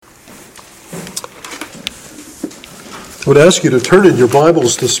I would ask you to turn in your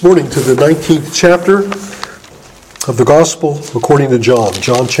Bibles this morning to the 19th chapter of the Gospel according to John.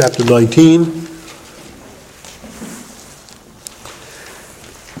 John chapter 19.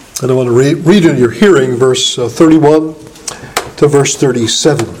 And I want to read in your hearing verse 31 to verse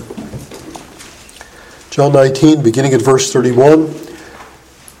 37. John 19, beginning at verse 31.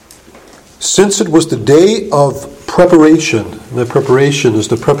 Since it was the day of preparation, and that preparation is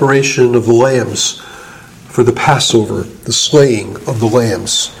the preparation of the lambs for the Passover, the slaying of the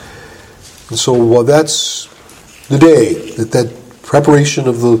lambs. And so that's the day that preparation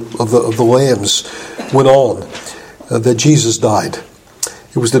of the lambs went on, that Jesus died.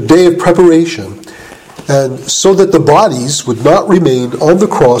 It was the day of preparation, and so that the bodies would not remain on the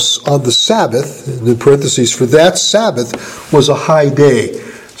cross on the Sabbath, and in parentheses, for that Sabbath was a high day.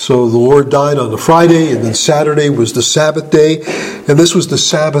 So the Lord died on the Friday, and then Saturday was the Sabbath day, and this was the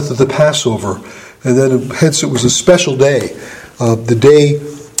Sabbath of the Passover. And then hence it was a special day. The day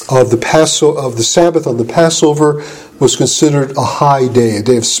of the Sabbath on the Passover was considered a high day, a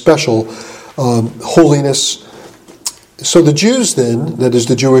day of special holiness. So the Jews then, that is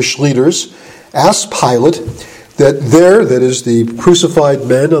the Jewish leaders, asked Pilate that that is the crucified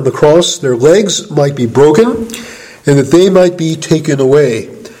men on the cross, their legs might be broken and that they might be taken away.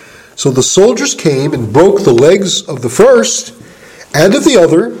 So the soldiers came and broke the legs of the first and of the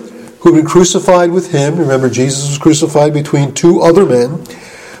other who had been crucified with him. Remember, Jesus was crucified between two other men.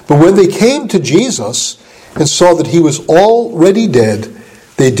 But when they came to Jesus and saw that he was already dead,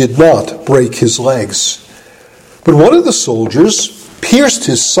 they did not break his legs. But one of the soldiers pierced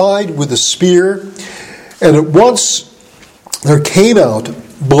his side with a spear, and at once there came out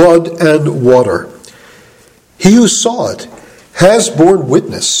blood and water. He who saw it has borne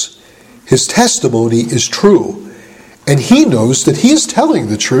witness. His testimony is true. And he knows that he is telling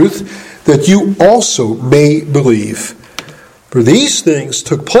the truth, that you also may believe. For these things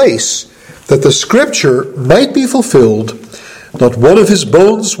took place, that the scripture might be fulfilled. Not one of his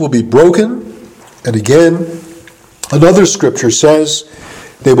bones will be broken. And again, another scripture says,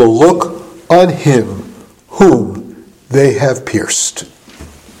 they will look on him whom they have pierced.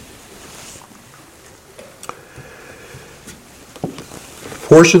 The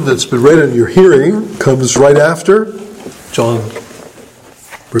portion that's been read in your hearing comes right after John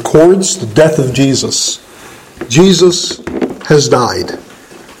records the death of Jesus. Jesus has died.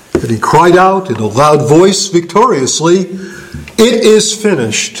 And he cried out in a loud voice victoriously, "It is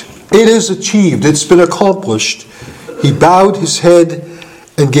finished. It is achieved. It's been accomplished." He bowed his head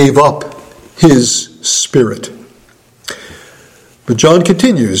and gave up his spirit. But John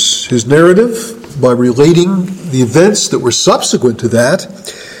continues his narrative by relating the events that were subsequent to that,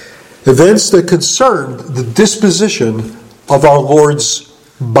 events that concerned the disposition of our Lord's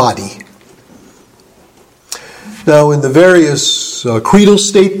body. Now, in the various creedal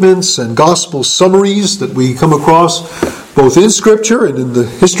statements and gospel summaries that we come across, both in Scripture and in the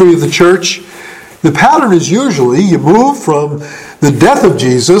history of the church, the pattern is usually you move from the death of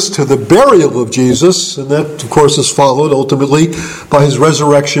Jesus to the burial of Jesus, and that, of course, is followed ultimately by his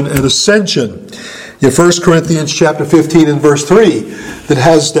resurrection and ascension. You have 1 Corinthians chapter 15 and verse 3 that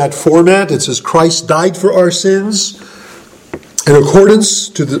has that format. It says, Christ died for our sins in accordance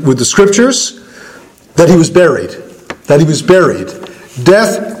with the Scriptures, that he was buried. That he was buried.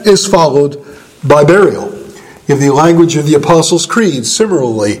 Death is followed by burial. You have the language of the Apostles' Creed,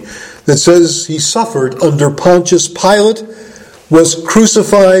 similarly, that says he suffered under Pontius Pilate, was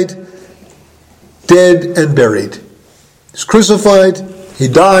crucified, dead, and buried. He was crucified, he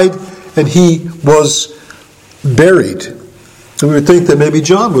died, and he was buried. And we would think that maybe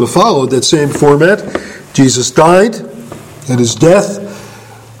John would have followed that same format. Jesus died, and his death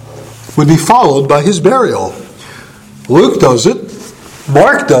would be followed by his burial. Luke does it.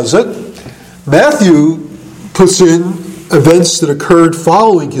 Mark does it. Matthew puts in events that occurred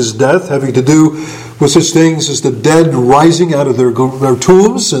following his death, having to do with such things as the dead rising out of their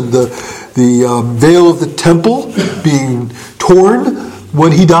tombs and the veil of the temple being torn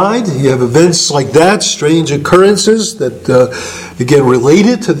when he died. You have events like that, strange occurrences that, again,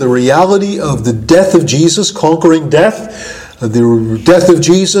 related to the reality of the death of Jesus, conquering death, the death of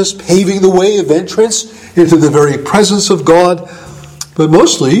Jesus, paving the way of entrance into the very presence of God. But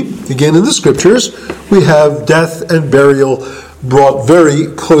mostly, again, in the Scriptures, we have death and burial brought very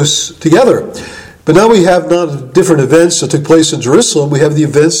close together. But now we have not different events that took place in Jerusalem. We have the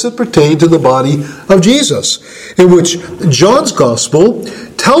events that pertain to the body of Jesus, in which John's Gospel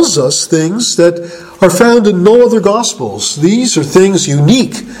tells us things that are found in no other Gospels. These are things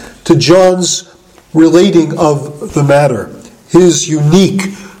unique to John's relating of the matter, his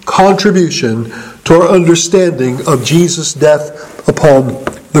unique contribution to our understanding of Jesus' death upon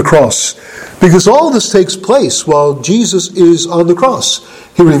the cross. Because all this takes place while Jesus is on the cross.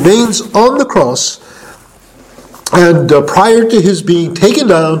 He remains on the cross, and prior to his being taken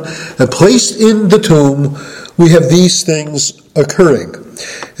down and placed in the tomb, we have these things occurring.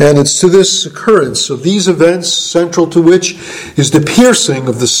 And it's to this occurrence of these events, central to which is the piercing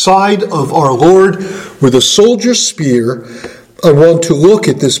of the side of our Lord with a soldier's spear. I want to look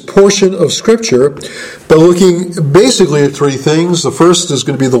at this portion of Scripture by looking basically at three things. The first is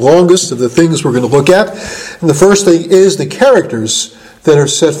going to be the longest of the things we're going to look at. And the first thing is the characters that are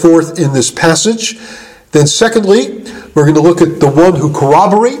set forth in this passage. Then secondly, we're going to look at the one who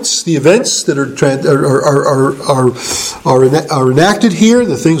corroborates the events that are enacted here,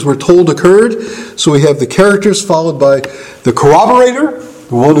 the things we're told occurred. So we have the characters followed by the corroborator,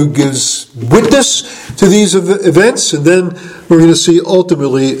 the one who gives witness to these events, and then we're going to see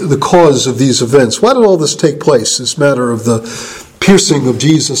ultimately the cause of these events. Why did all this take place, this matter of the piercing of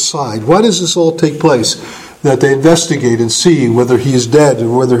Jesus' side? Why does this all take place? That they investigate and see whether he is dead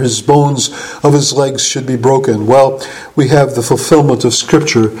and whether his bones of his legs should be broken. Well, we have the fulfillment of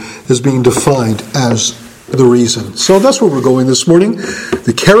Scripture as being defined as the reason. So that's where we're going this morning.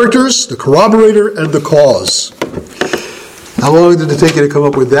 The characters, the corroborator, and the cause. How long did it take you to come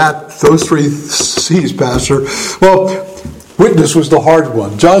up with those three C's, Pastor? Well, witness was the hard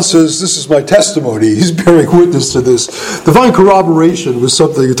one. John says, this is my testimony. He's bearing witness to this. Divine corroboration was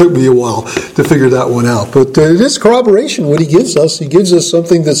something, it took me a while to figure that one out. But it is corroboration what he gives us. He gives us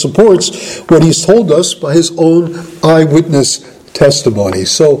something that supports what he's told us by his own eyewitness testimony.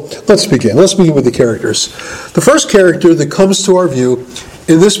 So let's begin. Let's begin with the characters. The first character that comes to our view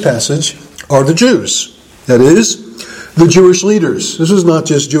in this passage are the Jews. That is, the Jewish leaders. This is not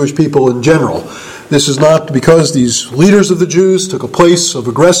just Jewish people in general. This is not because these leaders of the Jews took a place of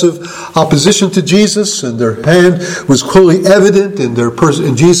aggressive opposition to Jesus and their hand was clearly evident in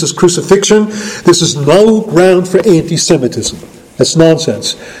in Jesus' crucifixion. This is no ground for anti-Semitism. That's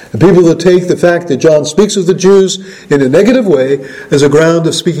nonsense. And people that take the fact that John speaks of the Jews in a negative way as a ground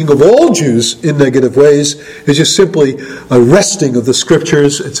of speaking of all Jews in negative ways is just simply a wresting of the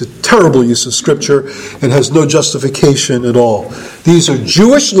Scriptures. It's a terrible use of Scripture and has no justification at all. These are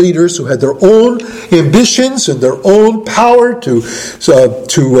Jewish leaders who had their own ambitions and their own power to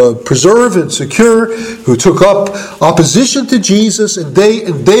preserve and secure, who took up opposition to Jesus, and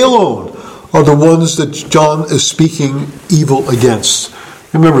they alone are the ones that John is speaking evil against.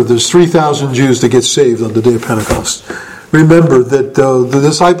 Remember, there's 3,000 Jews that get saved on the day of Pentecost. Remember that the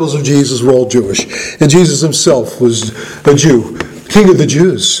disciples of Jesus were all Jewish, and Jesus himself was a Jew, King of the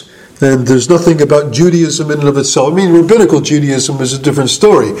Jews. And there's nothing about Judaism in and of itself. I mean, rabbinical Judaism is a different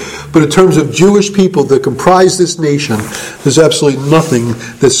story. But in terms of Jewish people that comprise this nation, there's absolutely nothing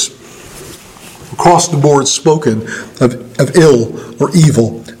that's across the board spoken of ill or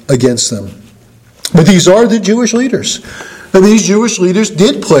evil against them. But these are the Jewish leaders. And these Jewish leaders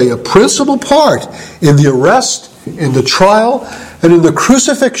did play a principal part in the arrest, in the trial, and in the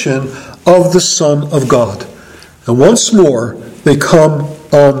crucifixion of the Son of God. And once more, they come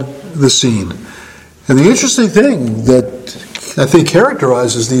on the scene. And the interesting thing that I think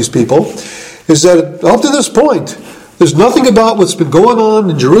characterizes these people is that up to this point, there's nothing about what's been going on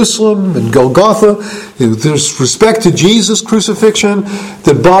in Jerusalem and Golgotha, with respect to Jesus' crucifixion,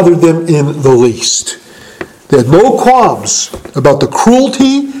 that bothered them in the least. They had no qualms about the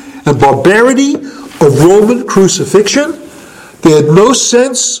cruelty and barbarity of Roman crucifixion. They had no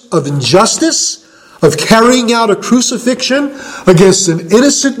sense of injustice, of carrying out a crucifixion against an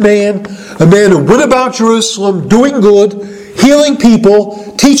innocent man, a man who went about Jerusalem doing good, healing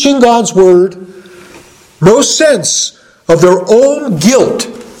people, teaching God's word. No sense of their own guilt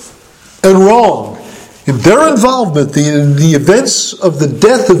and wrong in their involvement in the events of the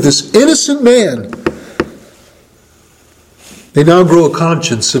death of this innocent man. They now grow a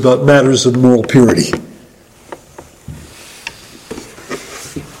conscience about matters of moral purity.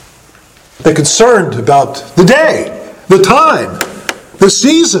 They're concerned about the day, the time, the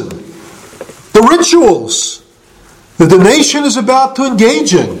season, the rituals that the nation is about to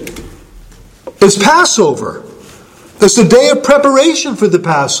engage in. It's Passover. It's the day of preparation for the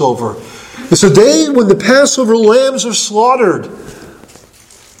Passover. It's the day when the Passover lambs are slaughtered.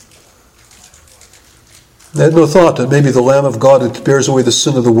 They had no thought that maybe the Lamb of God that bears away the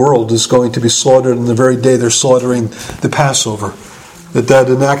sin of the world is going to be slaughtered on the very day they're slaughtering the Passover. That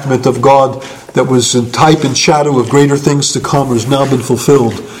enactment of God that was in type and shadow of greater things to come has now been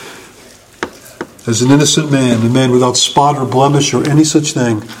fulfilled. As an innocent man, a man without spot or blemish or any such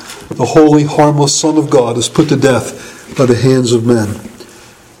thing, the holy, harmless Son of God is put to death by the hands of men.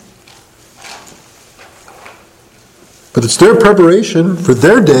 But it's their preparation for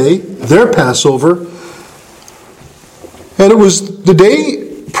their day, their Passover. And it was the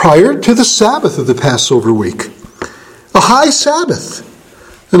day prior to the Sabbath of the Passover week. A high Sabbath.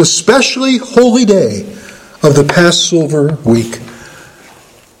 An especially holy day of the Passover week.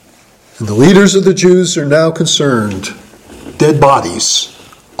 And the leaders of the Jews are now concerned. Dead bodies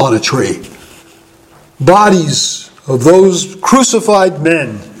on a tree. Bodies of those crucified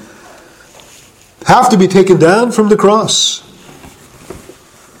men have to be taken down from the cross.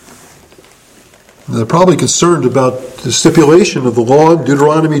 And they're probably concerned about the stipulation of the law in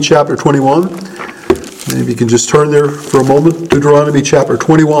Deuteronomy chapter 21. Maybe you can just turn there for a moment. Deuteronomy chapter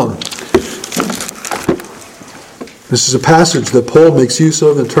 21. This is a passage that Paul makes use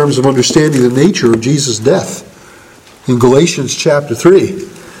of in terms of understanding the nature of Jesus' death in Galatians chapter 3.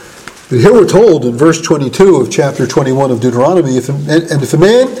 But here we're told in verse 22 of chapter 21 of Deuteronomy, if a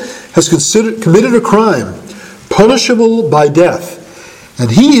man has committed a crime punishable by death,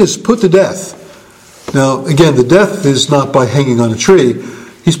 and he is put to death. Now, again, the death is not by hanging on a tree.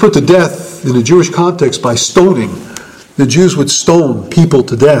 He's put to death in a Jewish context by stoning. The Jews would stone people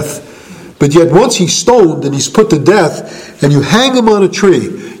to death. But yet once he's stoned and he's put to death, and you hang him on a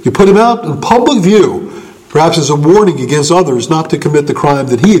tree, you put him out in public view, perhaps as a warning against others not to commit the crime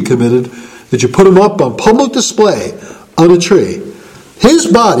that he had committed, that you put him up on public display on a tree. His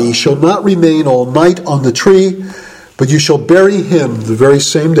body shall not remain all night on the tree, but you shall bury him the very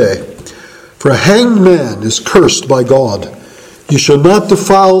same day. For a hanged man is cursed by God. You shall not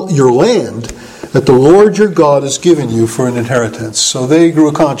defile your land that the Lord your God has given you for an inheritance. So they grew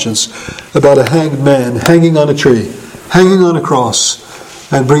a conscience about a hanged man hanging on a tree, hanging on a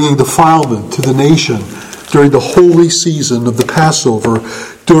cross, and bringing defilement to the nation during the holy season of the Passover,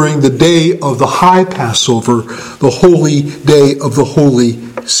 during the day of the high Passover, the holy day of the holy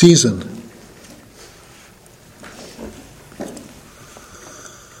season.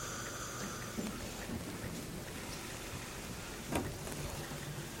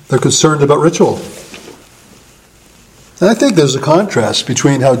 They're concerned about ritual. And I think there's a contrast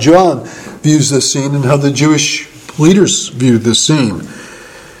between how John views this scene and how the Jewish leaders viewed this scene.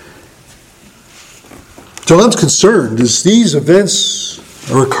 John's concern is these events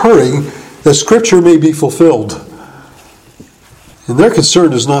are occurring that Scripture may be fulfilled. And their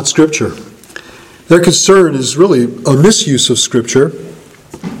concern is not Scripture. Their concern is really a misuse of Scripture.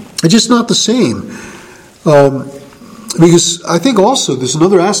 It's just not the same. Because I think also there's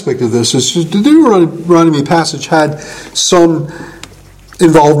another aspect of this. The Deuteronomy passage had some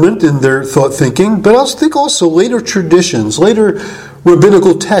involvement in their thought thinking, but I think also later traditions, later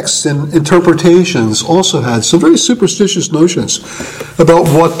rabbinical texts and interpretations also had some very superstitious notions about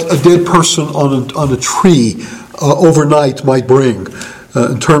what a dead person on a tree overnight might bring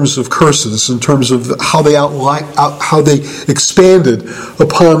in terms of curses, in terms of how they expanded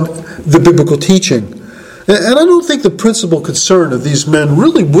upon the biblical teaching. And I don't think the principal concern of these men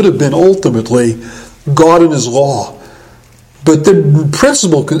really would have been ultimately God and His law. But the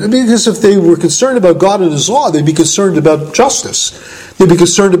principal, because if they were concerned about God and His law, they'd be concerned about justice. They'd be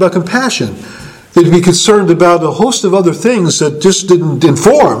concerned about compassion. They'd be concerned about a host of other things that just didn't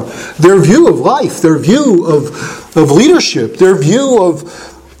inform their view of life, their view of leadership, their view of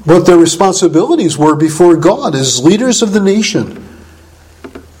what their responsibilities were before God as leaders of the nation.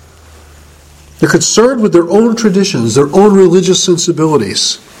 They're concerned with their own traditions, their own religious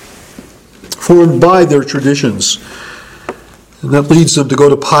sensibilities, formed by their traditions. And that leads them to go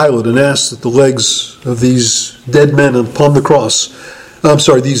to Pilate and ask that the legs of these dead men upon the cross,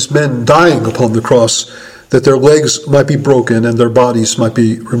 these men dying upon the cross, that their legs might be broken and their bodies might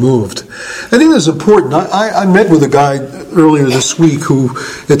be removed. I think that's important. I met with a guy earlier this week who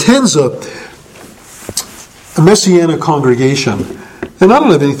attends a Messianic congregation. And I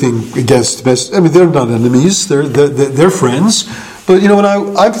don't have anything against they're not enemies, they're friends. But when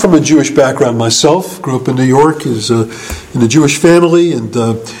I'm from a Jewish background myself, grew up in New York in a Jewish family, and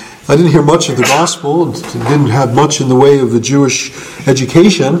I didn't hear much of the gospel and didn't have much in the way of the Jewish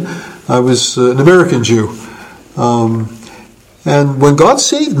education. I was an American Jew. And when God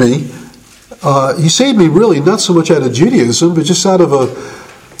saved me, He saved me really not so much out of Judaism, but just out of an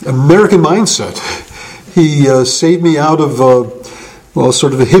American mindset. He saved me out of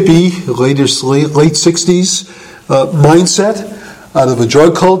sort of a hippie, late 60s mindset, out of a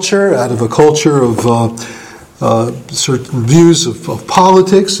drug culture, out of a culture of certain views of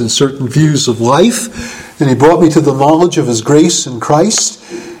politics and certain views of life. And He brought me to the knowledge of His grace in Christ.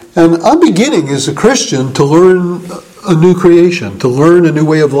 And I'm beginning as a Christian to learn a new creation, to learn a new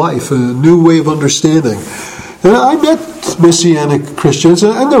way of life, a new way of understanding. And I met Messianic Christians,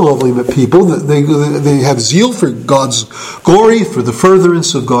 and they're lovely people. They have zeal for God's glory, for the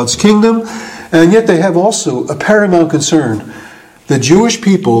furtherance of God's kingdom, and yet they have also a paramount concern that Jewish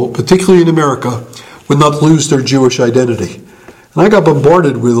people, particularly in America, would not lose their Jewish identity. And I got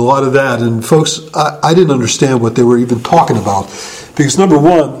bombarded with a lot of that, and folks, I didn't understand what they were even talking about. Because number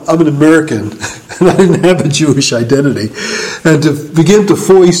one, I'm an American, and I didn't have a Jewish identity. And to begin to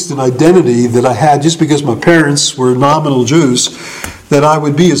foist an identity that I had just because my parents were nominal Jews, that I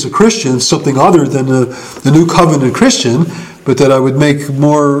would be as a Christian something other than the New Covenant Christian, but that I would make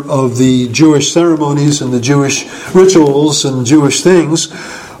more of the Jewish ceremonies and the Jewish rituals and Jewish things.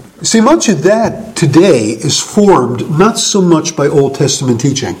 See, much of that today is formed not so much by Old Testament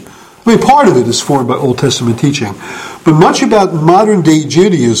teaching. I mean, part of it is formed by Old Testament teaching. But much about modern-day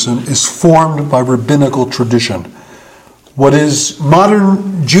Judaism is formed by rabbinical tradition. What is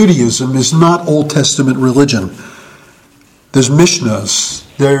modern Judaism is not Old Testament religion. There's Mishnahs,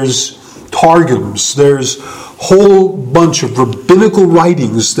 there's Targums, there's a whole bunch of rabbinical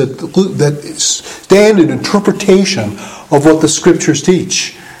writings that stand in interpretation of what the Scriptures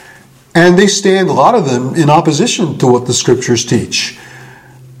teach. And they stand, a lot of them, in opposition to what the Scriptures teach.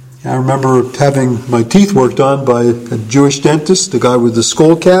 I remember having my teeth worked on by a Jewish dentist, the guy with the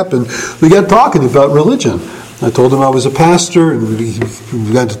skull cap, and we got talking about religion. I told him I was a pastor, and we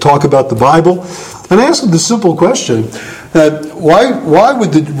began to talk about the Bible. And I asked him the simple question, that why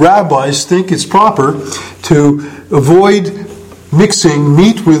would the rabbis think it's proper to avoid mixing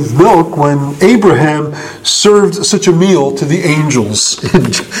meat with milk when Abraham served such a meal to the angels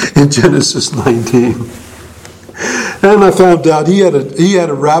in Genesis 19? And I found out he had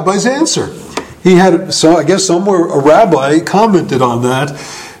a rabbi's answer. I guess somewhere a rabbi commented on that.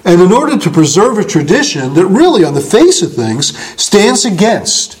 And in order to preserve a tradition that really, on the face of things, stands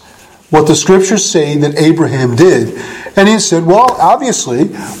against what the Scriptures say that Abraham did. And he said, well, obviously,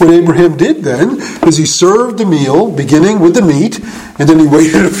 what Abraham did then is he served the meal, beginning with the meat, and then he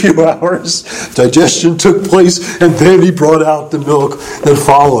waited a few hours, digestion took place, and then he brought out the milk that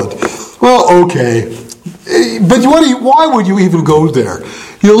followed. Well, okay. But why would you even go there?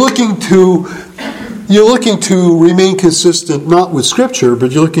 You're looking to remain consistent, not with Scripture,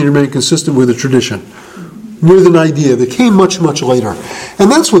 but you're looking to remain consistent with a tradition, with an idea that came much, much later. And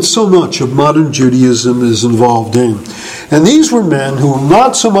that's what so much of modern Judaism is involved in. And these were men who were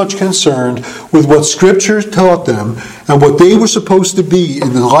not so much concerned with what Scripture taught them and what they were supposed to be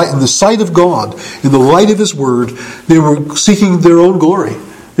in the sight of God, in the light of His Word. They were seeking their own glory.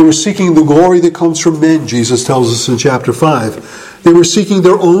 They were seeking the glory that comes from men, Jesus tells us in chapter 5. They were seeking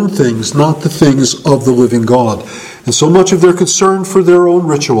their own things, not the things of the living God. And so much of their concern for their own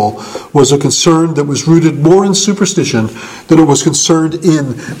ritual was a concern that was rooted more in superstition than it was concerned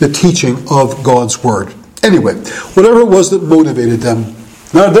in the teaching of God's Word. Anyway, whatever it was that motivated them,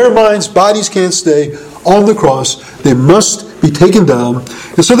 now in their minds, bodies can't stay on the cross. They must be taken down.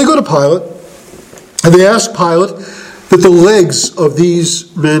 And so they go to Pilate, and they ask Pilate that the legs of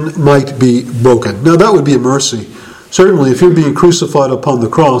these men might be broken. Now that would be a mercy. Certainly, if you're being crucified upon the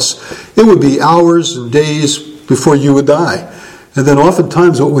cross, it would be hours and days before you would die. And then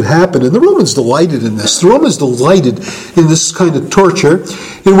oftentimes what would happen, and the Romans delighted in this, the Romans delighted in this kind of torture,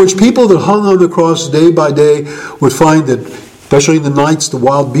 in which people that hung on the cross day by day would find that, especially in the nights, the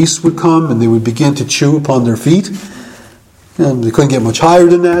wild beasts would come and they would begin to chew upon their feet. And they couldn't get much higher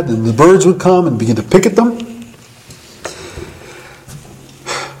than that, and the birds would come and begin to pick at them.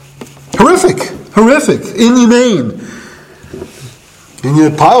 Horrific, inhumane. And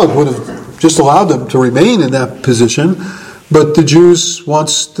yet Pilate would have just allowed them to remain in that position, but the Jews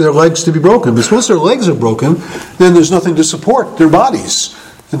want their legs to be broken. Because once their legs are broken, then there's nothing to support their bodies.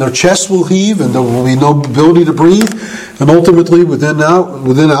 And their chests will heave, and there will be no ability to breathe. And ultimately, within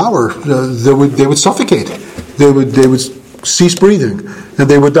an hour, they would suffocate. They would cease breathing, and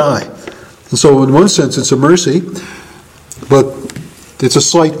they would die. And so in one sense, it's a mercy, but it's a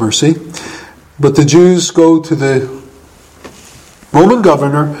slight mercy. But the Jews go to the Roman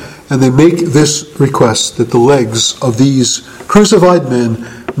governor and they make this request that the legs of these crucified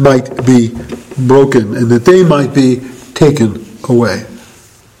men might be broken and that they might be taken away.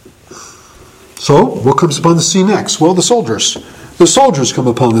 So, what comes upon the scene next? Well, the soldiers. The soldiers come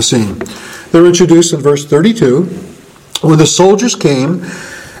upon the scene. They're introduced in verse 32. When the soldiers came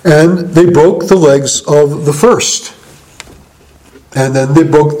and they broke the legs of the first. And then they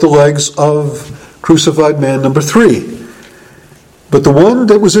broke the legs of crucified man number 3. But the one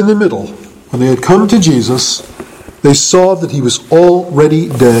that was in the middle, when they had come to Jesus, they saw that he was already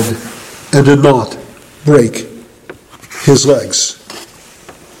dead and did not break his legs.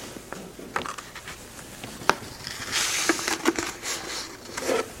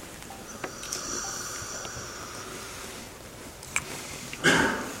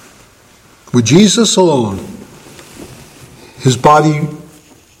 With Jesus alone, his body,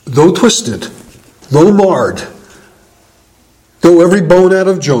 though twisted, though marred, though every bone out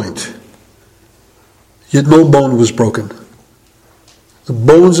of joint, yet no bone was broken. The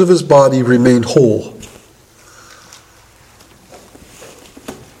bones of his body remained whole.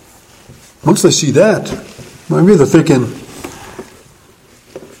 Once they see that, maybe they're thinking,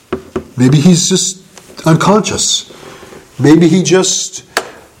 maybe he's just unconscious. Maybe he just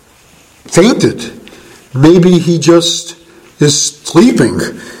fainted. Maybe he just is sleeping.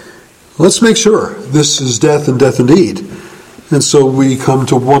 Let's make sure this is death and death indeed. And so we come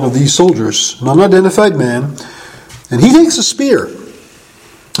to one of these soldiers, an unidentified man, and he takes a spear.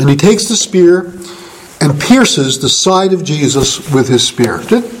 And he takes the spear and pierces the side of Jesus with his spear.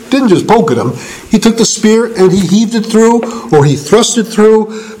 Didn't just poke at him. He took the spear and he heaved it through, or he thrust it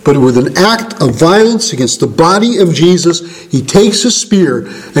through, but with an act of violence against the body of Jesus, he takes his spear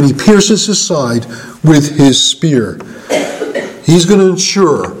and he pierces his side with his spear. He's going to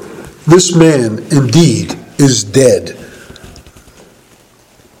ensure this man indeed is dead.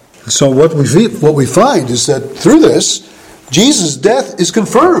 So what we find is that through this, Jesus' death is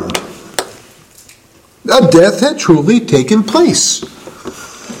confirmed. A death had truly taken place.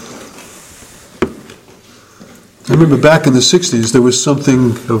 I remember back in the 60s, there was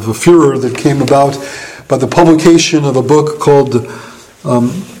something of a furor that came about by the publication of a book called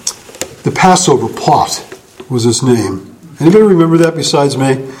The Passover Plot, was its name. Anybody remember that besides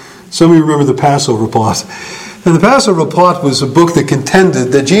me? Some of you remember the Passover Plot. And the Passover Plot was a book that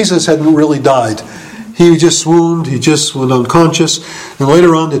contended that Jesus hadn't really died. He just swooned, he just went unconscious, and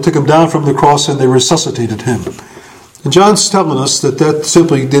later on they took him down from the cross and they resuscitated him. And John's telling us that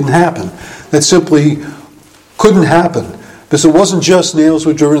simply didn't happen. That simply couldn't happen. Because it wasn't just nails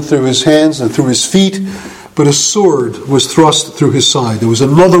were driven through his hands and through his feet, but a sword was thrust through his side. There was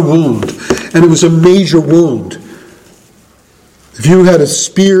another wound, and it was a major wound. If you had a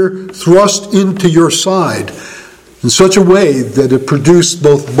spear thrust into your side in such a way that it produced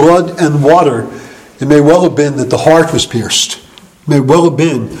both blood and water, it may well have been that the heart was pierced. It may well have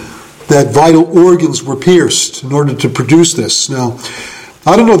been that vital organs were pierced in order to produce this. Now,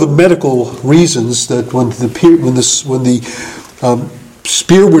 I don't know the medical reasons that when the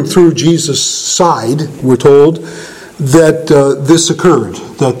spear went through Jesus' side, we're told, that this occurred.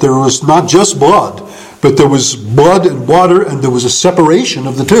 That there was not just blood, but there was blood and water, and there was a separation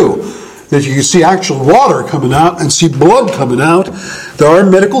of the two. That you can see actual water coming out and see blood coming out. There are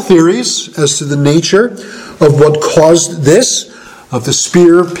medical theories as to the nature of what caused this, of the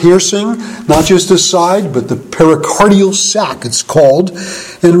spear piercing, not just the side, but the pericardial sac, it's called.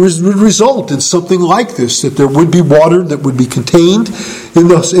 And it would result in something like this, that there would be water that would be contained in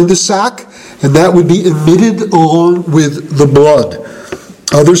the sac, and that would be emitted along with the blood.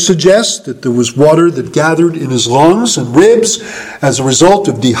 Others suggest that there was water that gathered in his lungs and ribs as a result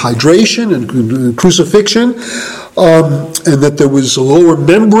of dehydration and crucifixion, and that there was a lower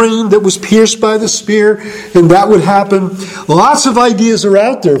membrane that was pierced by the spear, and that would happen. Lots of ideas are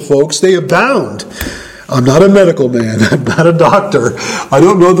out there, folks. They abound. I'm not a medical man. I'm not a doctor. I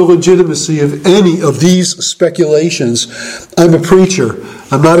don't know the legitimacy of any of these speculations. I'm a preacher.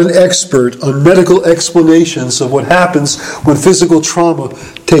 I'm not an expert on medical explanations of what happens when physical trauma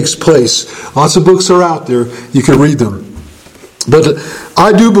takes place. Lots of books are out there. You can read them. But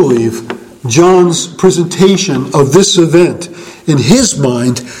I do believe John's presentation of this event in his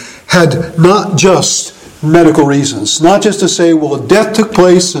mind had not just medical reasons. Not just to say, well, a death took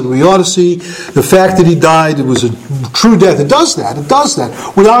place and we ought to see the fact that he died, it was a true death. It does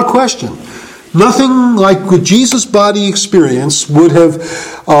that, without question. Nothing like what Jesus' body experience would have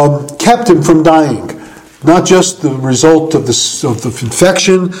kept him from dying. Not just the result of the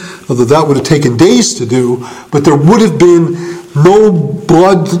infection, although that would have taken days to do, but there would have been no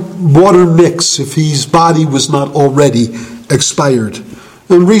blood-water mix if his body was not already expired.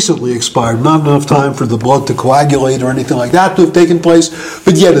 And recently expired. Not enough time for the blood to coagulate or anything like that to have taken place,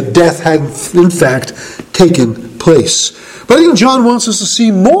 but yet a death had in fact taken place. But I think John wants us to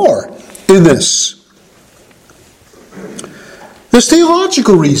see more in this. There's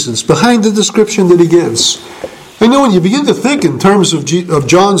theological reasons behind the description that he gives. I know when you begin to think in terms of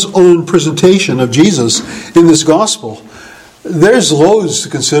John's own presentation of Jesus in this gospel, there's loads to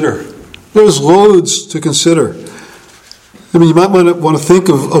consider. There's loads to consider. I mean, you might want to think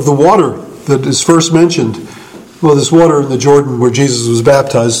of the water that is first mentioned. Well, this water in the Jordan where Jesus was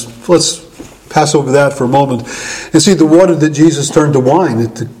baptized. Let's pass over that for a moment. And see the water that Jesus turned to wine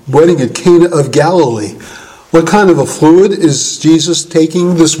at the wedding at Cana of Galilee. What kind of a fluid is Jesus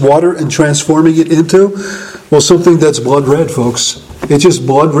taking this water and transforming it into? Well, something that's blood red, folks. It's just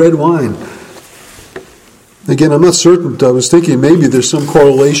blood red wine. Again, I'm not certain. I was thinking maybe there's some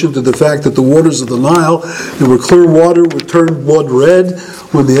correlation to the fact that the waters of the Nile, that were clear water, would turn blood red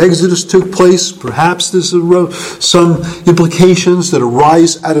when the Exodus took place. Perhaps there's some implications that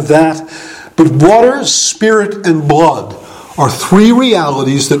arise out of that. But water, spirit, and blood are three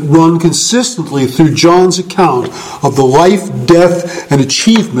realities that run consistently through John's account of the life, death, and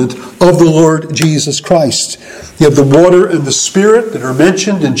achievement of the Lord Jesus Christ. You have the water and the spirit that are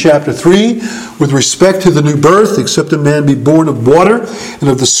mentioned in chapter 3 with respect to the new birth, except a man be born of water and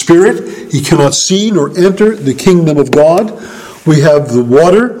of the spirit, he cannot see nor enter the kingdom of God. We have the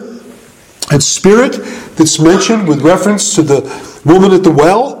water and spirit that's mentioned with reference to the woman at the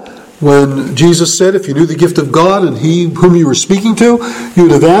well, when Jesus said, if you knew the gift of God and he whom you were speaking to, you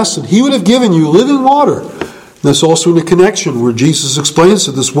would have asked and he would have given you living water. That's also in a connection where Jesus explains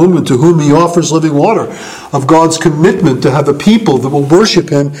to this woman to whom he offers living water of God's commitment to have a people that will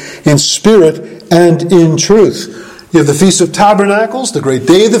worship him in spirit and in truth. You have the Feast of Tabernacles, the great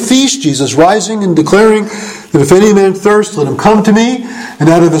day of the feast, Jesus rising and declaring that if any man thirst, let him come to me, and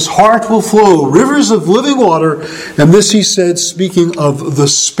out of his heart will flow rivers of living water. And this he said, speaking of the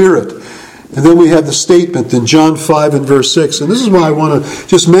Spirit. And then we have the statement in John 5 and verse 6. And this is why I want to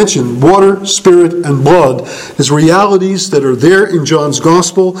just mention water, spirit, and blood as realities that are there in John's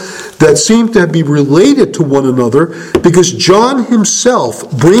gospel that seem to be related to one another because John himself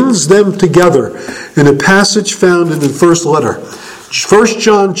brings them together in a passage found in the first letter. 1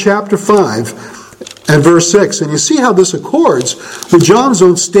 John chapter 5 and verse 6. And you see how this accords with John's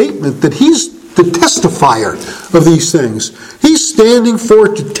own statement that he's the testifier of these things. He's standing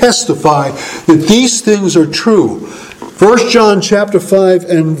forth to testify that these things are true. 1 John chapter 5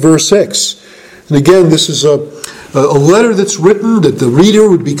 and verse 6. And again, this is a letter that's written that the reader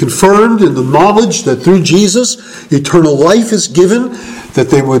would be confirmed in the knowledge that through Jesus, eternal life is given, that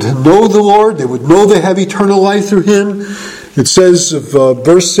they would know the Lord, they would know they have eternal life through him. It says of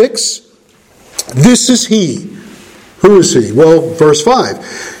verse 6, this is he. Who is he? Well, verse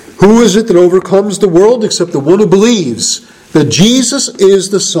 5. Who is it that overcomes the world except the one who believes that Jesus is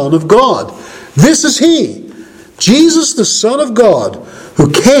the Son of God? This is he, Jesus the Son of God,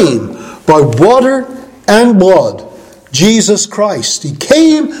 who came by water and blood, Jesus Christ. He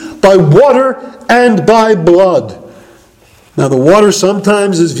came by water and by blood. Now the water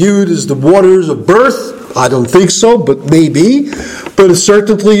sometimes is viewed as the waters of birth. I don't think so, but maybe. But it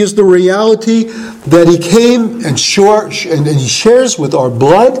certainly is the reality that he came and he shares with our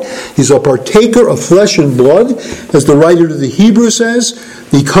blood. He's a partaker of flesh and blood, as the writer to the Hebrews says.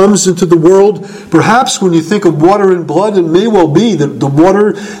 He comes into the world. Perhaps when you think of water and blood, it may well be that the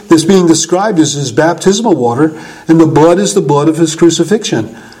water that's being described is his baptismal water, and the blood is the blood of his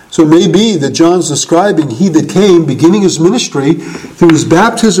crucifixion. So it may be that John's describing he that came, beginning his ministry through his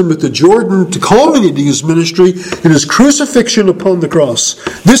baptism at the Jordan, to culminating his ministry in his crucifixion upon the cross.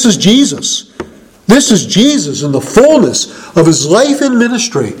 This is Jesus. This is Jesus in the fullness of his life and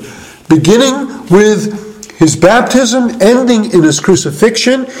ministry, beginning with his baptism, ending in his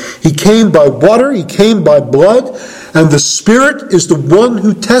crucifixion. He came by water, he came by blood, and the Spirit is the one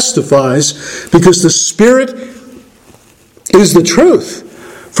who testifies, because the Spirit is the truth.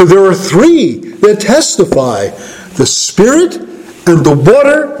 For there are three that testify, the Spirit and the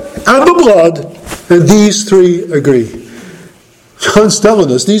water and the blood, and these three agree. John's telling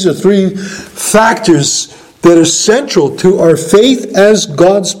us these are three factors that are central to our faith as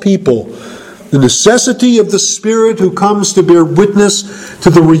God's people. The necessity of the Spirit who comes to bear witness to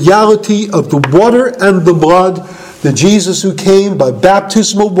the reality of the water and the blood, the Jesus who came by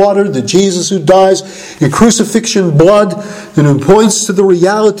baptismal water, the Jesus who dies in crucifixion blood, and who points to the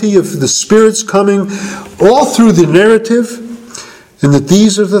reality of the Spirit's coming all through the narrative, and that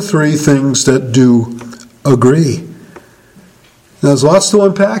these are the three things that do agree. Now, there's lots to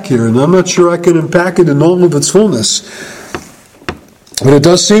unpack here, and I'm not sure I can unpack it in all of its fullness. But it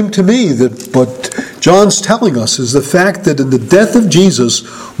does seem to me that what John's telling us is the fact that in the death of Jesus,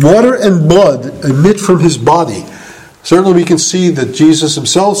 water and blood emit from his body. Certainly we can see that Jesus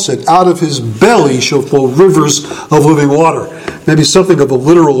himself said, out of his belly shall flow rivers of living water. Maybe something of a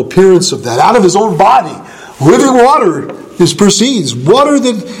literal appearance of that. Out of his own body, living water proceeds. Water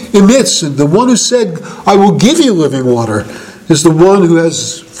that emits. And the one who said, I will give you living water, is the one who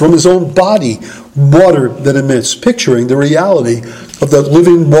has from his own body water that emits, picturing the reality of that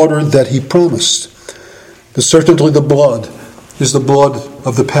living water that he promised. But certainly the blood is the blood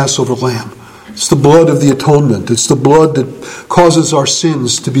of the Passover lamb. It's the blood of the atonement. It's the blood that causes our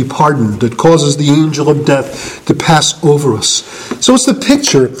sins to be pardoned, that causes the angel of death to pass over us. So it's the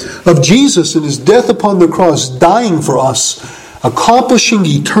picture of Jesus in his death upon the cross, dying for us, accomplishing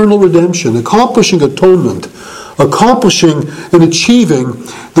eternal redemption, accomplishing atonement, accomplishing and achieving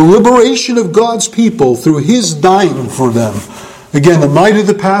the liberation of God's people through His dying for them. Again, the night of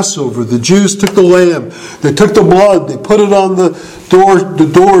the Passover, the Jews took the lamb, they took the blood, they put it on the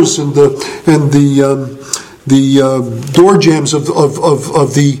doors and the door jambs of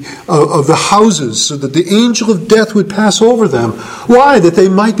the houses, so that the angel of death would pass over them. Why? That they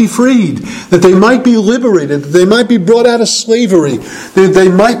might be freed, that they might be liberated, that they might be brought out of slavery, that they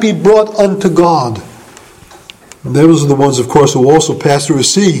might be brought unto God. And those are the ones, of course, who also pass through a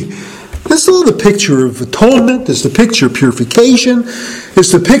sea. This is all the picture of atonement. It's the picture of purification.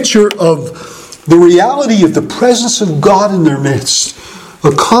 It's the picture of the reality of the presence of God in their midst,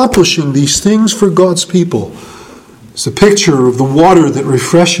 accomplishing these things for God's people. It's the picture of the water that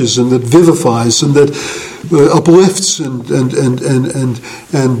refreshes and that vivifies and that uplifts and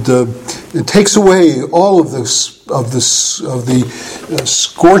takes away all of the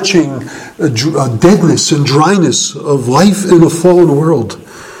scorching deadness and dryness of life in a fallen world.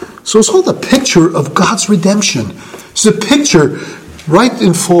 So it's all the picture of God's redemption. It's the picture, right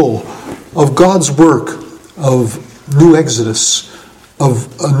in full, of God's work of new exodus, of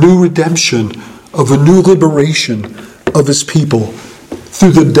a new redemption, of a new liberation of His people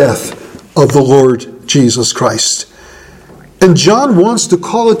through the death of the Lord Jesus Christ. And John wants to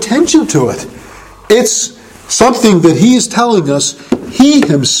call attention to it. It's something that he is telling us he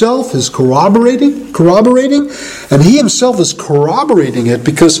himself is corroborating, and he himself is corroborating it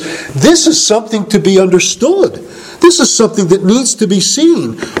because this is something to be understood. This is something that needs to be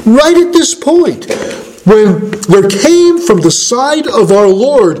seen right at this point. When there came from the side of our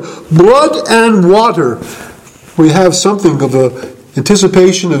Lord blood and water, we have something of an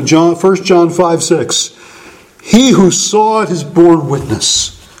anticipation of 1 John 5:6. He who saw it has borne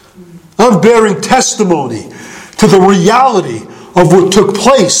witness. I'm bearing testimony to the reality of what took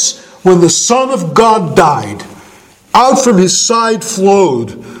place when the Son of God died. Out from His side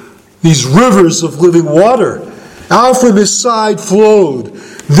flowed these rivers of living water. Out from His side flowed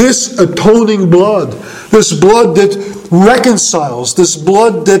this atoning blood. This blood that reconciles. This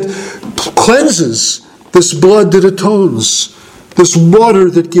blood that cleanses. This blood that atones. This water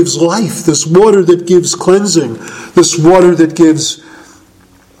that gives life. This water that gives cleansing. This water that gives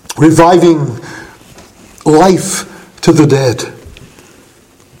reviving life to the dead.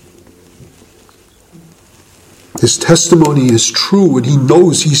 His testimony is true, and he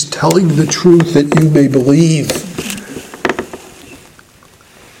knows he's telling the truth that you may believe.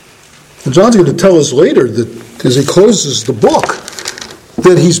 And John's going to tell us later that as he closes the book,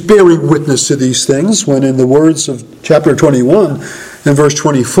 that he's bearing witness to these things, when in the words of chapter 21 and verse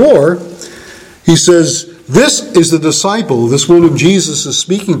 24, he says, this is the disciple, this one whom Jesus is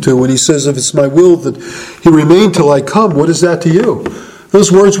speaking to, when he says, if it's my will that he remain till I come, what is that to you?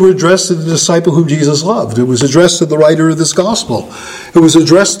 Those words were addressed to the disciple whom Jesus loved. It was addressed to the writer of this gospel. It was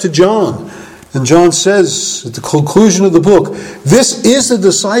addressed to John. And John says at the conclusion of the book, this is the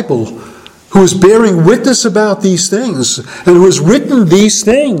disciple who is bearing witness about these things and who has written these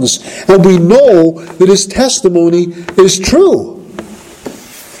things. And we know that his testimony is true.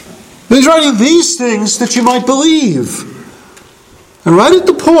 He's writing these things that you might believe. And right at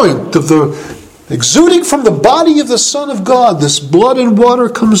the point of the exuding from the body of the Son of God, this blood and water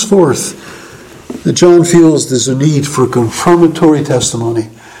comes forth, that John feels there's a need for confirmatory testimony.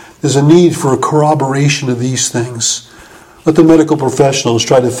 There's a need for a corroboration of these things. Let the medical professionals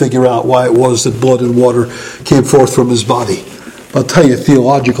try to figure out why it was that blood and water came forth from his body. I'll tell you,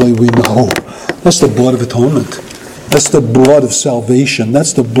 theologically, we know. That's the blood of atonement. That's the blood of salvation.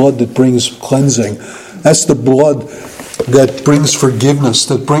 That's the blood that brings cleansing. That's the blood that brings forgiveness,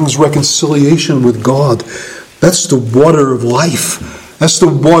 that brings reconciliation with God. That's the water of life. That's the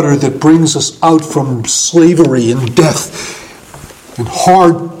water that brings us out from slavery and death and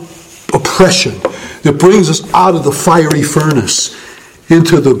hard oppression, that brings us out of the fiery furnace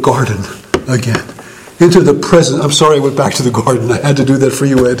into the garden again. Into the presence. I'm sorry I went back to the garden. I had to do that for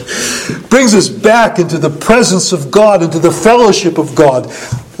you, Ed. Brings us back into the presence of God, into the fellowship of God,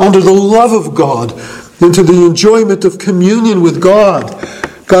 under the love of God, into the enjoyment of communion with God.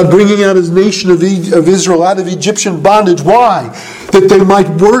 God bringing out His nation of Israel out of Egyptian bondage. Why? That they might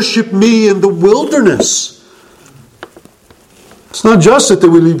worship Me in the wilderness. It's not just that they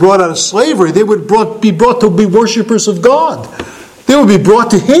would be brought out of slavery. They would be brought to be worshipers of God. They would be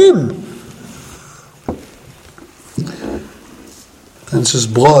brought to Him. And it's His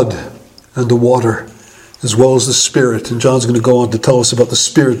blood and the water, as well as the Spirit. And John's going to go on to tell us about the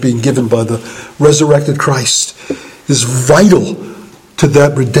Spirit being given by the resurrected Christ, is vital to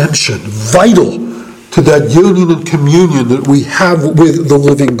that redemption, vital to that union and communion that we have with the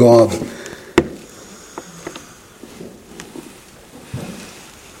living God.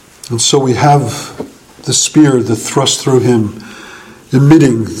 And so we have the spear that thrust through him,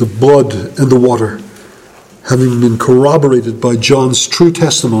 emitting the blood and the water, having been corroborated by John's true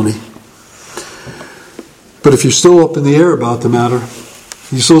testimony. But if you're still up in the air about the matter,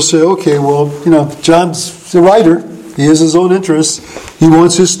 you still say, okay, well, John's the writer. He has his own interests. He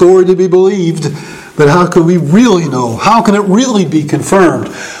wants his story to be believed. But how can we really know? How can it really be confirmed?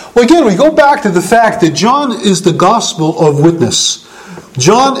 Well, again, we go back to the fact that John is the gospel of witness.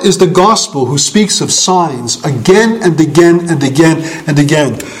 John is the gospel who speaks of signs again and again and again and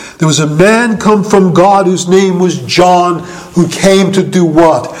again. There was a man come from God whose name was John, who came to do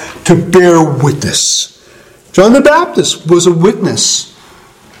what? To bear witness. John the Baptist was a witness.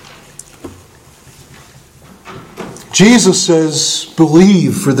 Jesus says,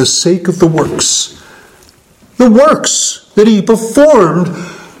 believe for the sake of the works. The works that he performed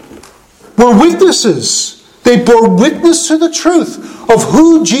were witnesses. They bore witness to the truth of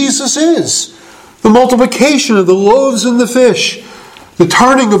who Jesus is. The multiplication of the loaves and the fish, the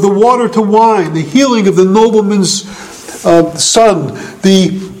turning of the water to wine, the healing of the nobleman's son,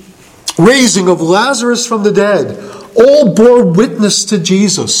 the raising of Lazarus from the dead, all bore witness to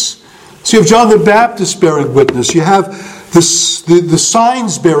Jesus. So you have John the Baptist bearing witness. You have the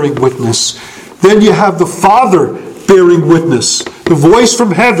signs bearing witness. Then you have the Father bearing witness. The voice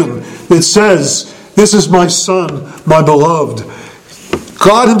from heaven that says, this is my Son, my beloved.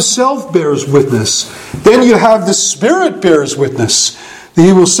 God himself bears witness. Then you have the Spirit bears witness.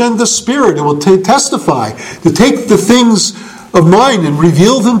 He will send the Spirit and will testify, to take the things of mine and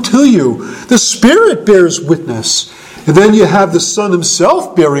reveal them to you. The Spirit bears witness. And then you have the Son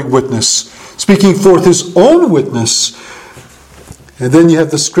himself bearing witness, speaking forth his own witness. And then you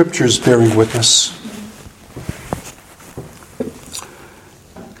have the Scriptures bearing witness.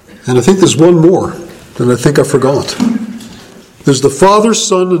 And I think there's one more that I think I forgot. There's the Father,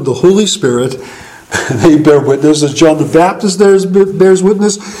 Son, and the Holy Spirit. They bear witness. There's John the Baptist bears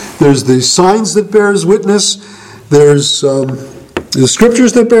witness. There's the signs that bears witness. There's the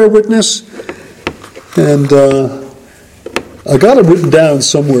Scriptures that bear witness. And I got it written down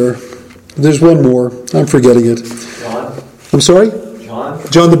somewhere. There's one more. I'm forgetting it. John? I'm sorry? John?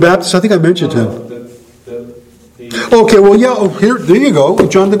 John the Baptist. I think I mentioned him. Okay, well, yeah, there you go.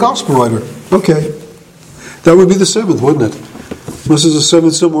 John the Gospel writer. Okay. That would be the seventh, wouldn't it? Unless there's a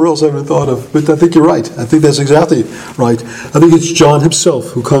seventh somewhere else I haven't thought of. But I think you're right. I think that's exactly right. I think it's John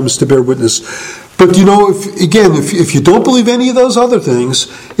himself who comes to bear witness. But if you don't believe any of those other things,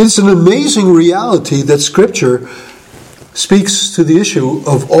 it's an amazing reality that Scripture speaks to the issue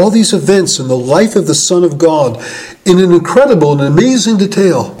of all these events in the life of the Son of God in an incredible and amazing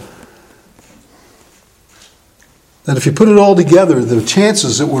detail. And if you put it all together, the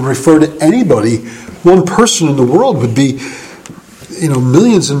chances it would refer to anybody, one person in the world, would be,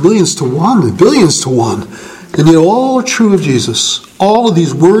 millions and millions to one, billions to one. And yet all are true of Jesus. All of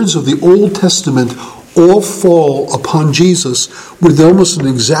these words of the Old Testament all fall upon Jesus with almost an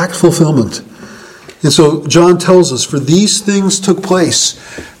exact fulfillment. And so John tells us, for these things took place,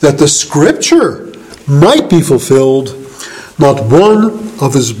 that the Scripture might be fulfilled, not one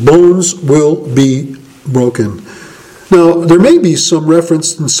of his bones will be broken. Now, there may be some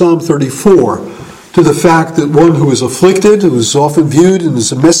reference in Psalm 34 to the fact that one who is afflicted, who is often viewed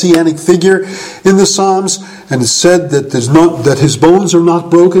as a messianic figure in the Psalms, and it's said that his bones are not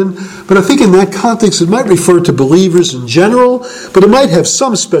broken. But I think in that context it might refer to believers in general, but it might have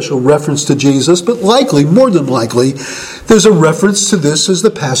some special reference to Jesus, but likely, more than likely, there's a reference to this as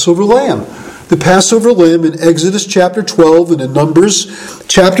the Passover lamb. The Passover lamb in Exodus chapter 12 and in Numbers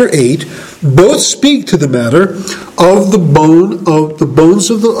chapter 8 both speak to the matter of the bones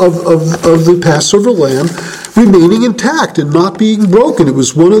of the Passover lamb remaining intact and not being broken. It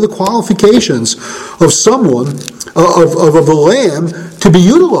was one of the qualifications of a lamb to be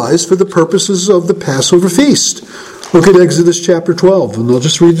utilized for the purposes of the Passover feast. Look at Exodus chapter 12, and I'll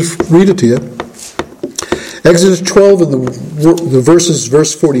just read it to you. Exodus 12 and the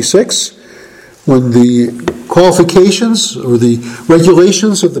verse 46. When the qualifications or the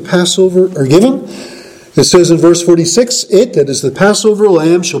regulations of the Passover are given, it says in verse 46, "It, that is the Passover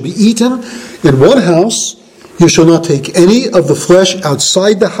lamb, shall be eaten in one house. You shall not take any of the flesh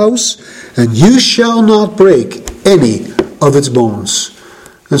outside the house, and you shall not break any of its bones."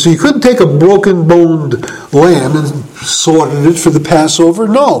 And so you couldn't take a broken-boned lamb and slaughter it for the Passover.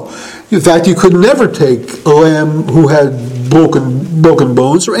 No. In fact, you could never take a lamb who had broken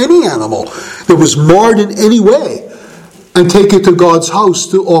bones, or any animal that was marred in any way. and take it to God's house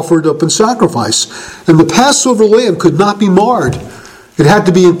to offer it up in sacrifice. And the Passover lamb could not be marred. It had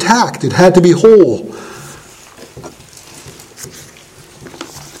to be intact. It had to be whole.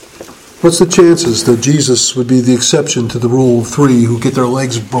 What's the chances that Jesus would be the exception to the rule of three who get their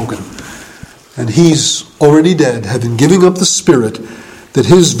legs broken? And he's already dead, having given up the spirit, that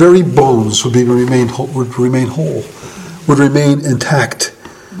his very bones would remain whole, would remain intact.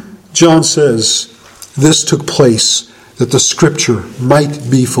 John says this took place that the scripture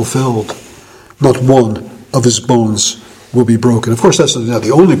might be fulfilled. Not one of his bones will be broken. Of course, that's not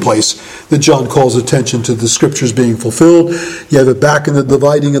the only place that John calls attention to the scriptures being fulfilled. You have it back in the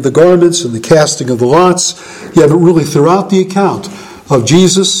dividing of the garments and the casting of the lots. You have it really throughout the account of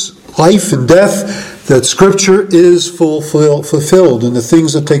Jesus' life and death, that scripture is fulfilled in the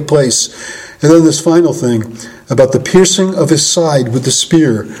things that take place. And then this final thing about the piercing of his side with the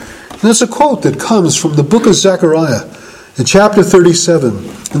spear. And there's a quote that comes from the book of Zechariah in chapter 37,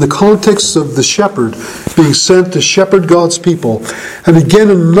 in the context of the shepherd being sent to shepherd God's people. And again,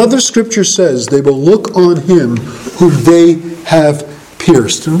 another scripture says, they will look on him whom they have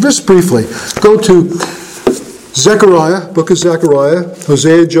pierced. And just briefly, go to Zechariah, book of Zechariah,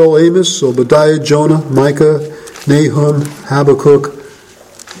 Hosea, Joel, Amos, Obadiah, Jonah, Micah, Nahum, Habakkuk,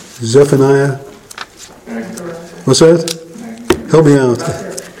 Zephaniah. What's that? Help me out.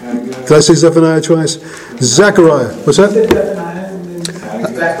 Did I say Zephaniah twice? Zechariah. What's that?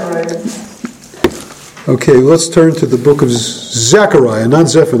 Okay, let's turn to the book of Zechariah, not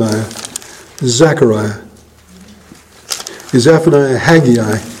Zephaniah. Zechariah. Is Zephaniah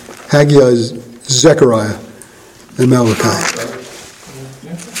Haggai? Haggai is Zechariah and Malachi.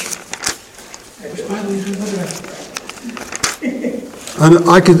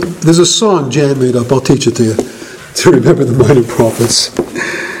 And there's a song Jan made up, I'll teach it to you, to remember the minor prophets.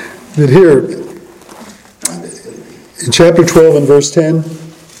 But here, in chapter 12 and verse 10,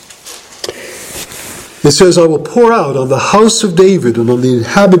 it says, I will pour out on the house of David and on the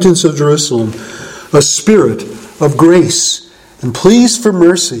inhabitants of Jerusalem a spirit of grace and pleas for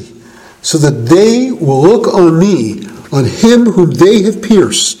mercy, so that they will look on me, on him whom they have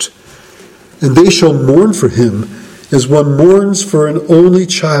pierced, and they shall mourn for him as one mourns for an only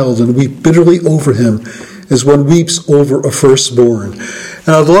child, and weep bitterly over him as one weeps over a firstborn.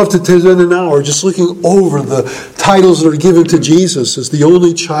 And I'd love to spend an hour just looking over the titles that are given to Jesus as the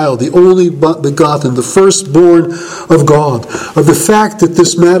only child, the only begotten, the firstborn of God. Of the fact that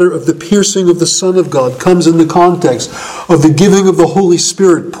this matter of the piercing of the Son of God comes in the context of the giving of the Holy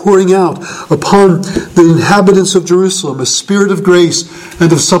Spirit, pouring out upon the inhabitants of Jerusalem a spirit of grace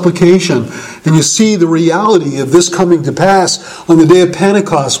and of supplication. And you see the reality of this coming to pass on the day of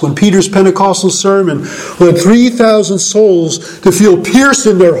Pentecost, when Peter's Pentecostal sermon led 3,000 souls to feel pierced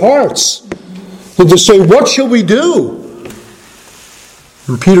in their hearts and to say, what shall we do?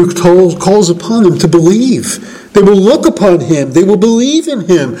 And Peter calls upon them to believe. They will look upon him. They will believe in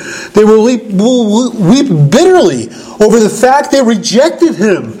him. They will weep bitterly over the fact they rejected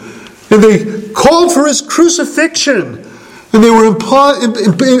him. And they called for his crucifixion. And they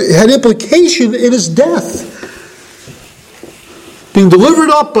had implication in his death. Being delivered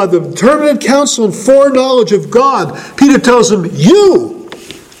up by the determinate counsel and foreknowledge of God, Peter tells them, you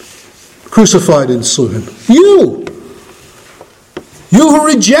crucified and slew him. You who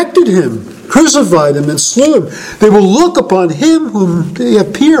rejected him, crucified him and slew him. They will look upon him whom they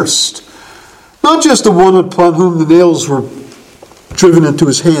have pierced. Not just the one upon whom the nails were driven into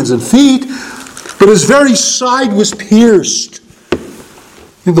his hands and feet, but his very side was pierced. I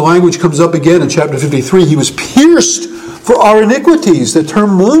think the language comes up again in chapter 53. He was pierced for our iniquities. The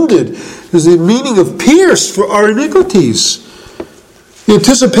term wounded is the meaning of pierced for our iniquities. The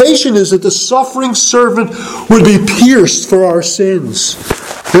anticipation is that the suffering servant would be pierced for our sins.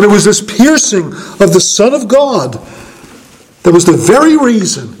 And it was this piercing of the Son of God that was the very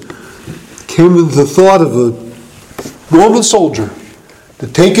reason came into the thought of a Roman soldier to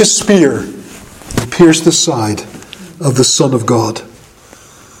take his spear and pierce the side of the Son of God.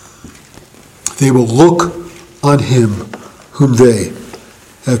 They will look on him whom they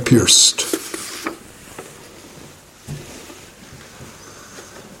have pierced.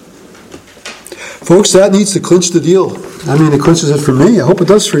 Folks, that needs to clinch the deal. I mean, it clinches it for me. I hope it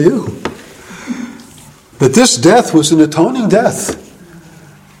does for you. That this death was an atoning death.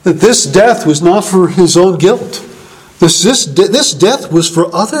 That this death was not for his own guilt. This death was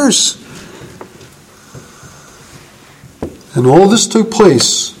for others. And all this took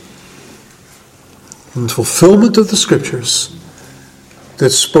place in fulfillment of the Scriptures that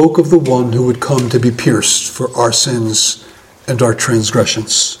spoke of the one who would come to be pierced for our sins and our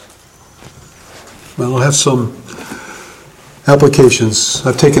transgressions. Well, I'll have some Applications.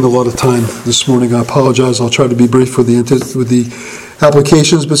 I've taken a lot of time this morning. I apologize. I'll try to be brief with the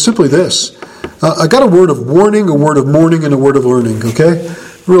applications, but simply this. I got a word of warning, a word of mourning, and a word of learning, okay?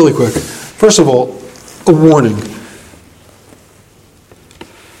 Really quick. First of all, a warning.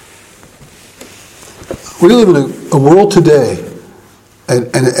 We live in a world today,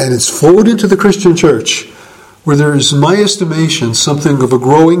 and it's flowed into the Christian church, where there is, in my estimation, something of a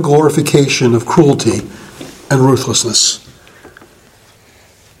growing glorification of cruelty and ruthlessness.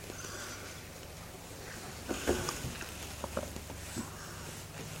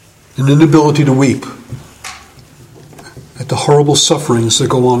 An inability to weep at the horrible sufferings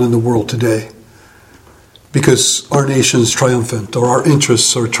that go on in the world today, because our nation's triumphant, or our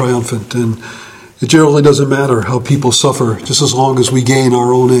interests are triumphant, and it generally doesn't matter how people suffer, just as long as we gain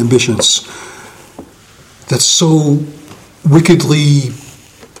our own ambitions. That's so wickedly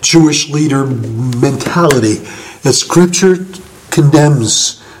Jewish leader mentality that Scripture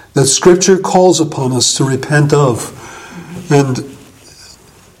condemns, that Scripture calls upon us to repent of. And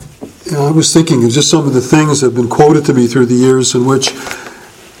I was thinking of just some of the things that have been quoted to me through the years in which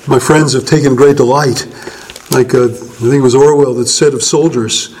my friends have taken great delight. Like, I think it was Orwell that said of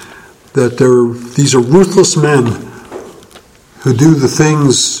soldiers that these are ruthless men who do the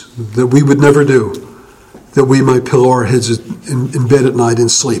things that we would never do, that we might pillow our heads in bed at night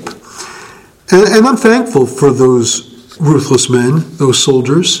and sleep. And I'm thankful for those ruthless men, those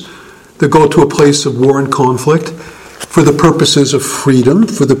soldiers, that go to a place of war and conflict for the purposes of freedom,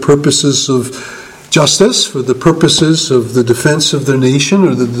 for the purposes of justice, for the purposes of the defense of their nation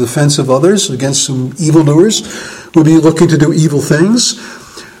or the defense of others against some evildoers who would be looking to do evil things.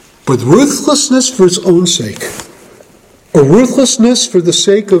 But ruthlessness for its own sake, or ruthlessness for the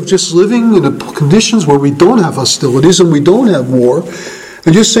sake of just living in conditions where we don't have hostilities and we don't have war,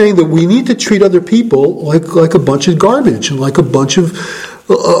 and just saying that we need to treat other people like a bunch of garbage and like a bunch of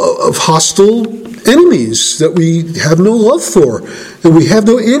hostile enemies that we have no love for and we have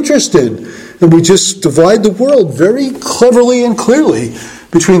no interest in. And we just divide the world very cleverly and clearly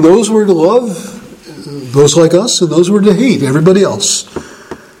between those who are to love, those like us, and those who are to hate everybody else.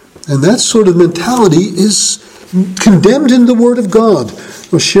 And that sort of mentality is condemned in the Word of God. I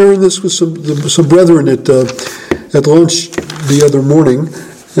was sharing this with some brethren at lunch the other morning,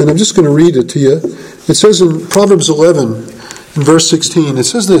 and I'm just going to read it to you. It says in Proverbs 11, in verse 16, it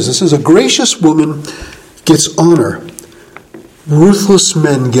says this. It says, "A gracious woman gets honor. Ruthless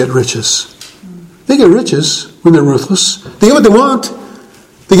men get riches." They get riches when they're ruthless. They get what they want.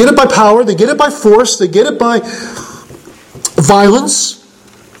 They get it by power. They get it by force. They get it by violence.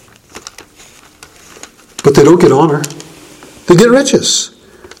 But they don't get honor. They get riches.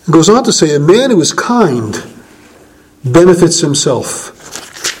 It goes on to say, "A man who is kind benefits himself.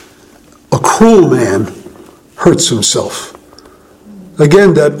 A cruel man hurts himself."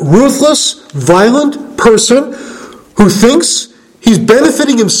 Again, that ruthless, violent person who thinks he's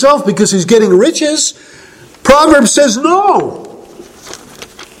benefiting himself because he's getting riches, Proverbs says no.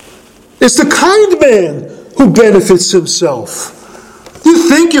 It's the kind man who benefits himself. You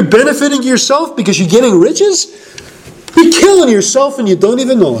think you're benefiting yourself because you're getting riches? You're killing yourself and you don't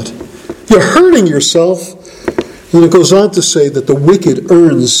even know it. You're hurting yourself. And it goes on to say that the wicked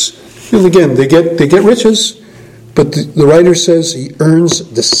earns, and again, they get riches, but the writer says he earns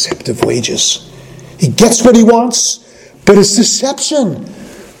deceptive wages. He gets what he wants, but it's deception.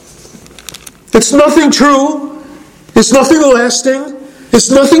 It's nothing true. It's nothing lasting.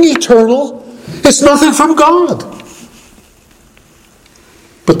 It's nothing eternal. It's nothing from God.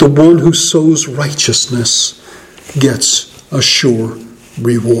 But the one who sows righteousness gets a sure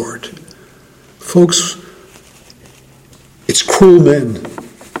reward. Folks, it's cruel men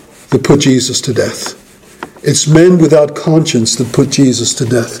that put Jesus to death. It's men without conscience that put Jesus to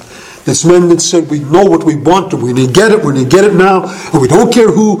death. It's men that said, we know what we want, and we're going to get it now, and we don't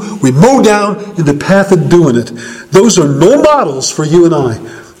care who, we mow down in the path of doing it. Those are no models for you and I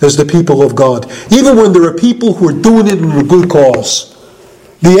as the people of God, even when there are people who are doing it in a good cause.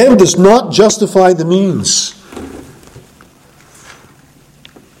 The end does not justify the means.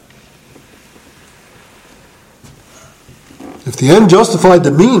 If the end justified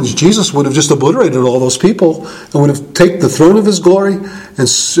the means, Jesus would have just obliterated all those people and would have taken the throne of his glory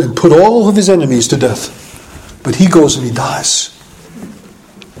and put all of his enemies to death. But he goes and he dies.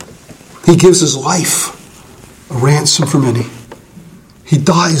 He gives his life a ransom for many. He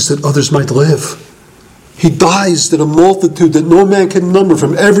dies that others might live. He dies that a multitude that no man can number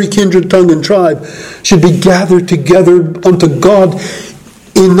from every kindred, tongue, and tribe should be gathered together unto God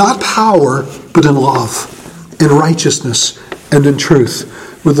in not power, but in love, in righteousness, and in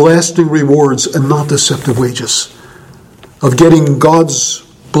truth, with lasting rewards and not deceptive wages. of getting God's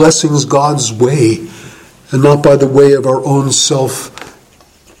blessings God's way, and not by the way of our own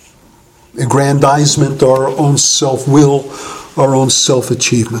self-aggrandizement, our own self-will, our own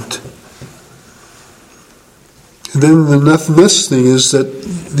self-achievement. And then the next thing is that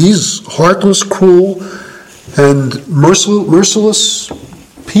these heartless, cruel, and merciless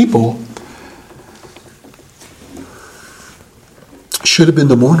people should have been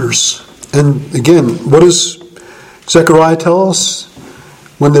the mourners. And again, what does Zechariah tell us?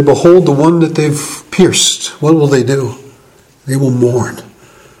 When they behold the one that they've pierced, what will they do? They will mourn.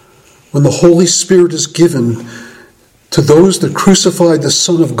 When the Holy Spirit is given to those that crucified the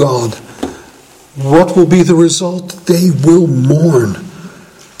Son of God, what will be the result? They will mourn.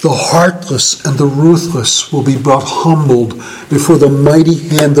 The heartless and the ruthless will be brought humbled before the mighty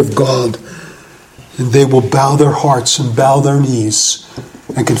hand of God, and they will bow their hearts and bow their knees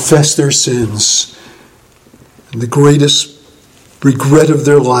and confess their sins. And the greatest regret of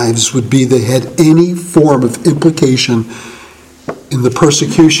their lives would be they had any form of implication in the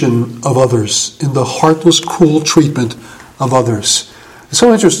persecution of others, in the heartless, cruel treatment of others. It's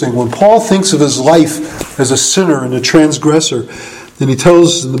so interesting. When Paul thinks of his life as a sinner and a transgressor, and he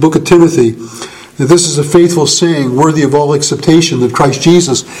tells in the book of Timothy that this is a faithful saying, worthy of all acceptation, that Christ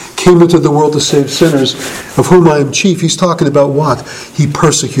Jesus came into the world to save sinners, of whom I am chief. He's talking about what? He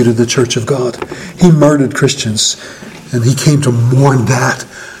persecuted the church of God. He murdered Christians, and he came to mourn that.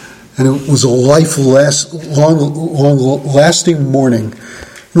 And it was a long-lasting mourning.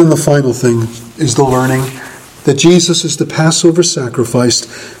 And then the final thing is the learning that Jesus is the Passover sacrificed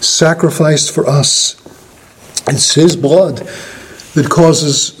for us. It's his blood that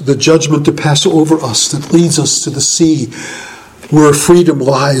causes the judgment to pass over us, that leads us to the sea, where freedom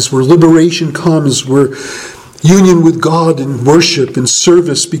lies, where liberation comes, where union with God in worship and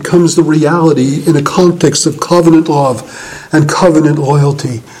service becomes the reality in a context of covenant love and covenant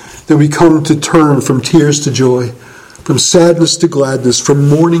loyalty, that we come to turn from tears to joy, from sadness to gladness, from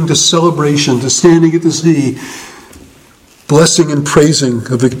mourning to celebration, to standing at the sea, blessing and praising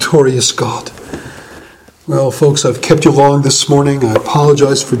a victorious God. Well, folks, I've kept you long this morning. I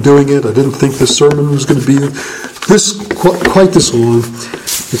apologize for doing it. I didn't think this sermon was going to be quite this long.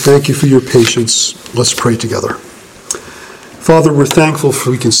 But thank you for your patience. Let's pray together. Father, we're thankful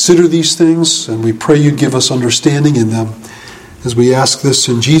for we consider these things, and we pray you give us understanding in them. As we ask this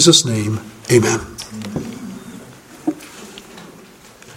in Jesus' name, amen.